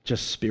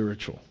just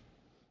spiritual.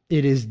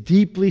 It is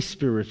deeply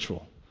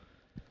spiritual.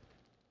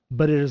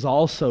 But it is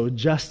also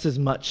just as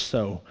much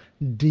so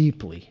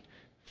deeply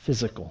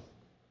physical.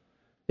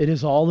 It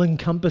is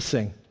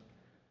all-encompassing.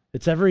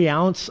 It's every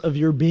ounce of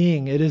your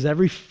being. It is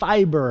every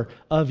fiber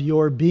of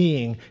your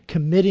being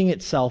committing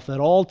itself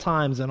at all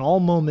times, in all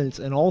moments,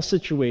 in all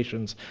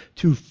situations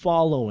to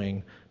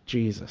following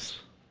Jesus,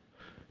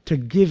 to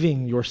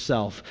giving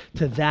yourself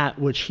to that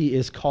which he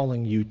is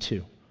calling you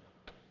to.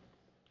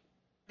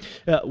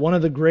 One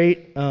of the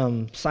great,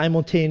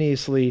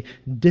 simultaneously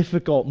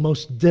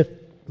most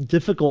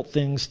difficult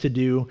things to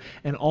do,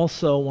 and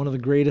also one of the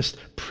greatest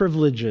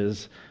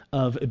privileges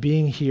of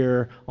being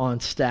here on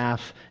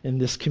staff in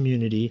this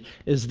community,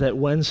 is that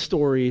when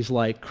stories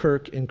like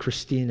Kirk and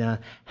Christina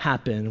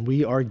happen,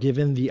 we are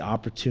given the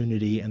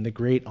opportunity and the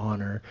great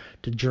honor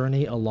to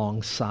journey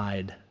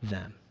alongside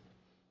them.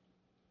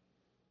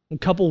 A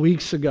couple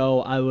weeks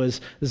ago,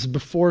 this is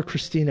before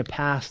Christina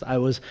passed, I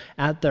was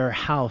at their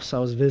house. I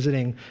was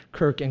visiting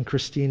Kirk and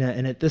Christina,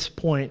 and at this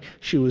point,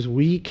 she was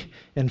weak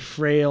and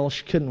frail.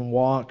 She couldn't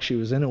walk. She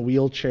was in a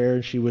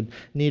wheelchair. She would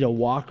need a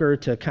walker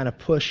to kind of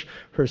push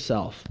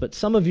herself. But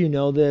some of you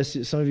know this.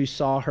 Some of you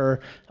saw her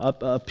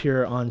up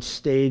here on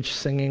stage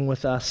singing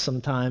with us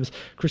sometimes.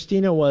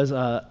 Christina was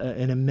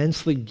an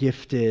immensely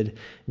gifted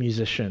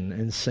musician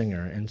and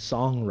singer and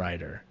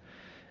songwriter.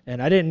 And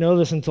I didn't know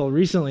this until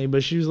recently,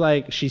 but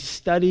she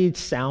studied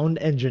sound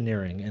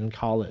engineering in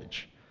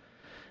college.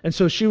 And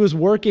so she was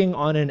working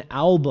on an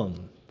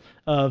album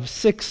of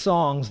 6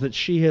 songs that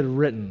she had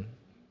written.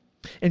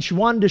 And she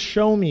wanted to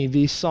show me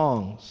these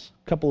songs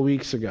a couple of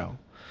weeks ago.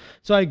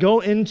 So I go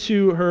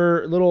into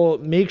her little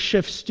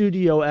makeshift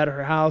studio at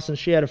her house, and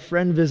she had a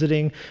friend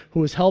visiting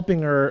who was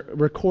helping her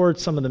record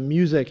some of the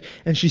music,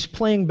 and she's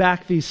playing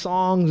back these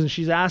songs, and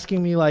she's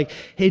asking me like,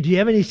 hey, do you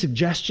have any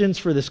suggestions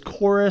for this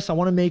chorus? I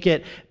want to make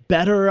it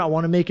better. I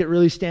want to make it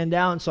really stand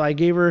out. And so I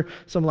gave her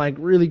some like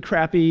really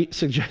crappy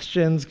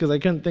suggestions because I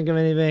couldn't think of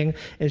anything,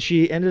 and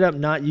she ended up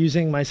not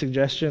using my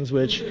suggestions,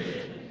 which...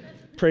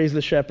 praise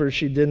the shepherd,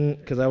 she didn't,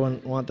 because I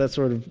wouldn't want that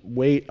sort of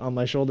weight on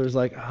my shoulders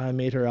like, I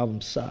made her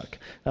album suck.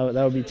 That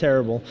would be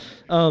terrible.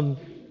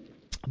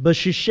 But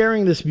she's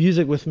sharing this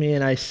music with me,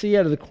 and I see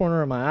out of the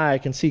corner of my eye, I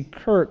can see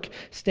Kirk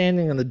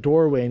standing in the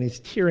doorway, and he's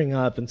tearing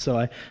up. And so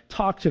I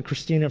talk to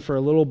Christina for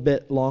a little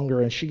bit longer,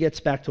 and she gets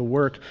back to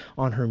work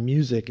on her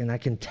music, and I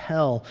can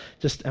tell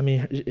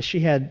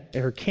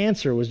her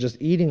cancer was just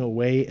eating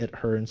away at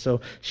her, and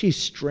so she's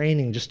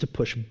straining just to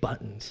push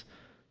buttons.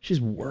 She's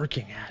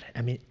working at it.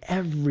 I mean,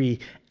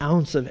 every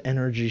ounce of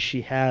energy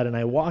she had. And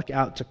I walk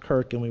out to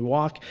Kirk, and we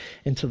walk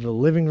into the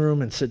living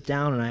room and sit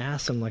down, and I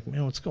ask him, like,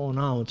 man, what's going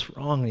on? What's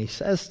wrong? And he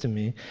says to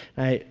me,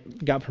 and I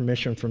got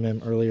permission from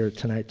him earlier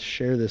tonight to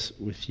share this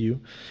with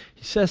you.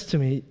 He says to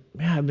me,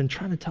 man, I've been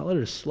trying to tell her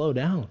to slow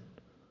down.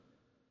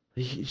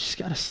 You just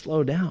got to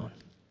slow down.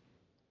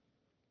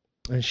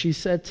 And she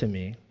said to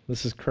me,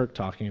 this is Kirk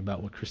talking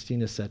about what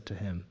Christina said to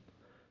him,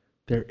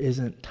 there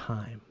isn't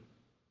time.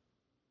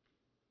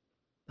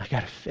 I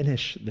got to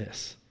finish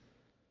this.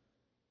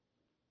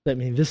 I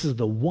mean, this is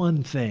the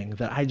one thing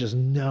that I just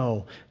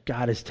know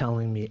God is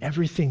telling me.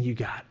 Everything you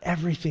got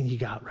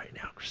right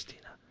now,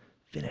 Christina.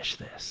 Finish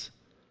this.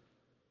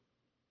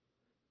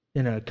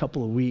 In a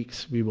couple of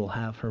weeks, we will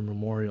have her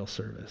memorial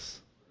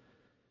service.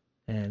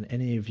 And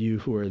any of you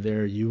who are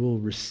there, you will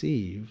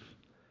receive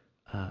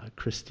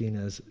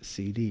Christina's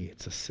CD.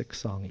 It's a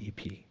 6-song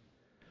EP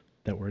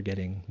that we're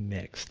getting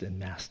mixed and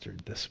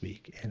mastered this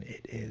week. And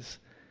it is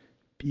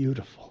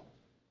beautiful.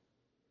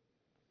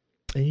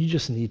 And you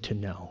just need to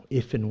know,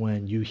 if and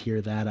when you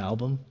hear that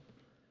album,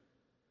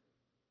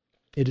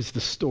 it is the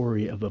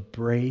story of a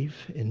brave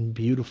and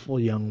beautiful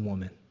young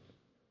woman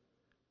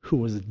who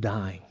was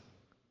dying,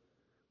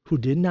 who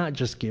did not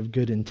just give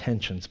good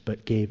intentions,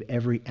 but gave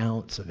every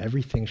ounce of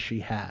everything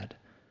she had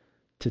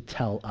to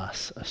tell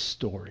us a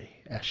story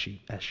as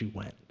she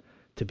went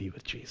to be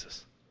with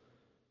Jesus.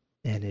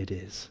 And it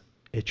is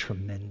a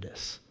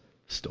tremendous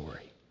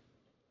story.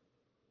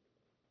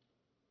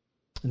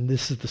 And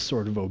this is the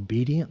sort of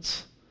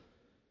obedience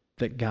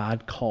that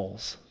God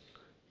calls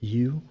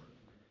you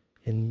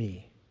and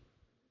me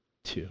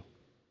to.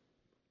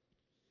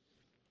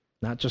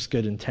 Not just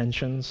good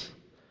intentions,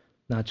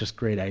 not just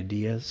great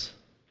ideas,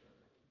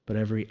 but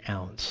every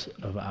ounce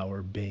of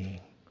our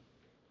being.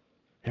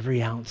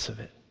 Every ounce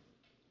of it.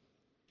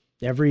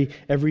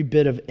 Every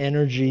bit of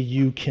energy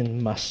you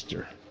can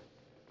muster.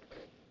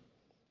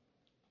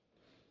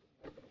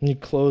 Let me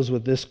close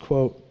with this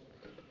quote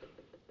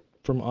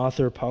from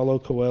author Paulo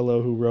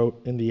Coelho, who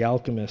wrote in The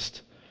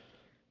Alchemist.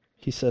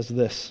 He says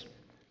this,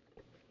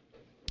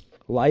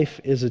 life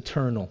is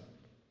eternal.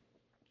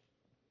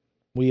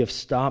 We have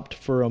stopped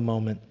for a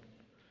moment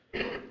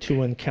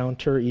to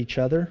encounter each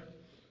other,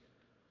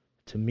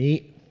 to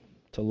meet,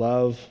 to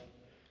love,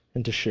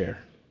 and to share.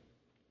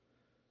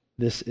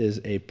 This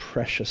is a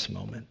precious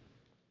moment.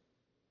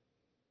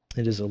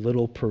 It is a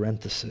little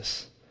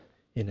parenthesis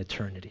in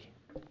eternity.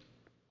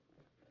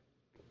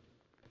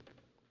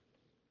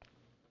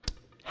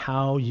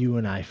 How you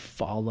and I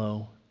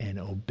follow and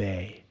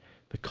obey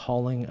the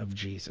calling of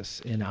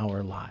Jesus in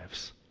our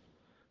lives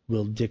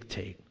will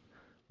dictate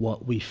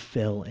what we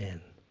fill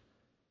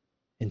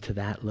into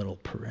that little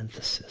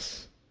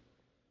parenthesis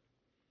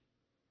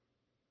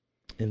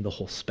in the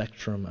whole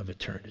spectrum of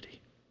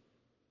eternity.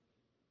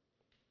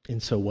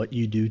 And so what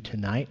you do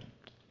tonight,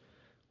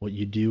 what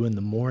you do in the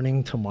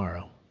morning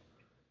tomorrow,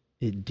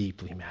 it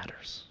deeply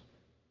matters.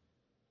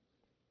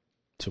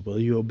 So will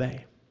you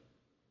obey?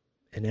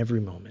 In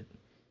every moment,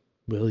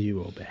 will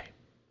you obey?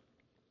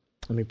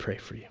 Let me pray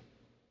for you.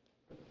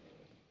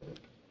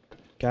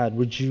 God,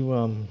 would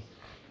you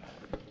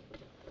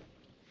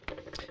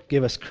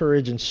give us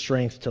courage and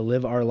strength to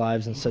live our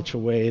lives in such a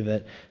way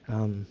that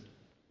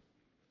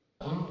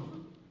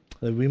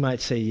that we might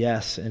say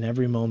yes in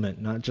every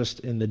moment, not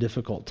just in the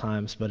difficult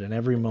times, but in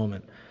every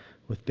moment,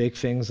 with big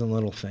things and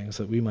little things,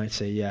 that we might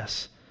say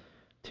yes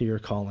to your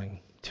calling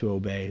to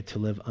obey, to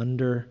live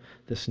under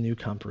this new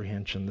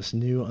comprehension, this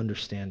new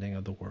understanding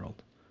of the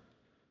world,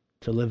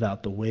 to live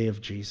out the way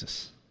of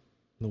Jesus,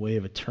 the way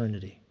of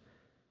eternity,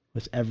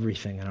 with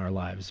everything in our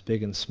lives,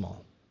 big and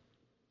small.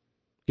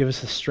 Give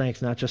us the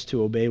strength not just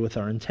to obey with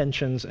our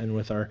intentions and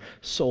with our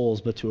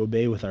souls, but to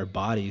obey with our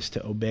bodies,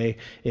 to obey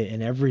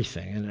in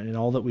everything, and in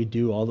all that we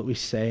do, all that we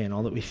say, and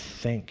all that we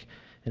think,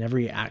 in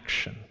every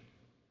action.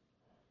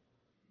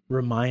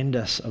 Remind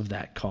us of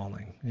that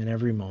calling in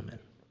every moment.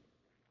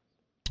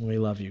 We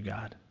love you,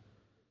 God.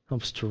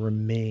 Help us to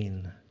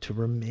remain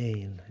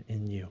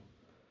in you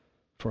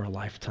for a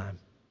lifetime.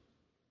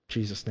 In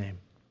Jesus' name,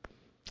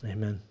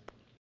 amen.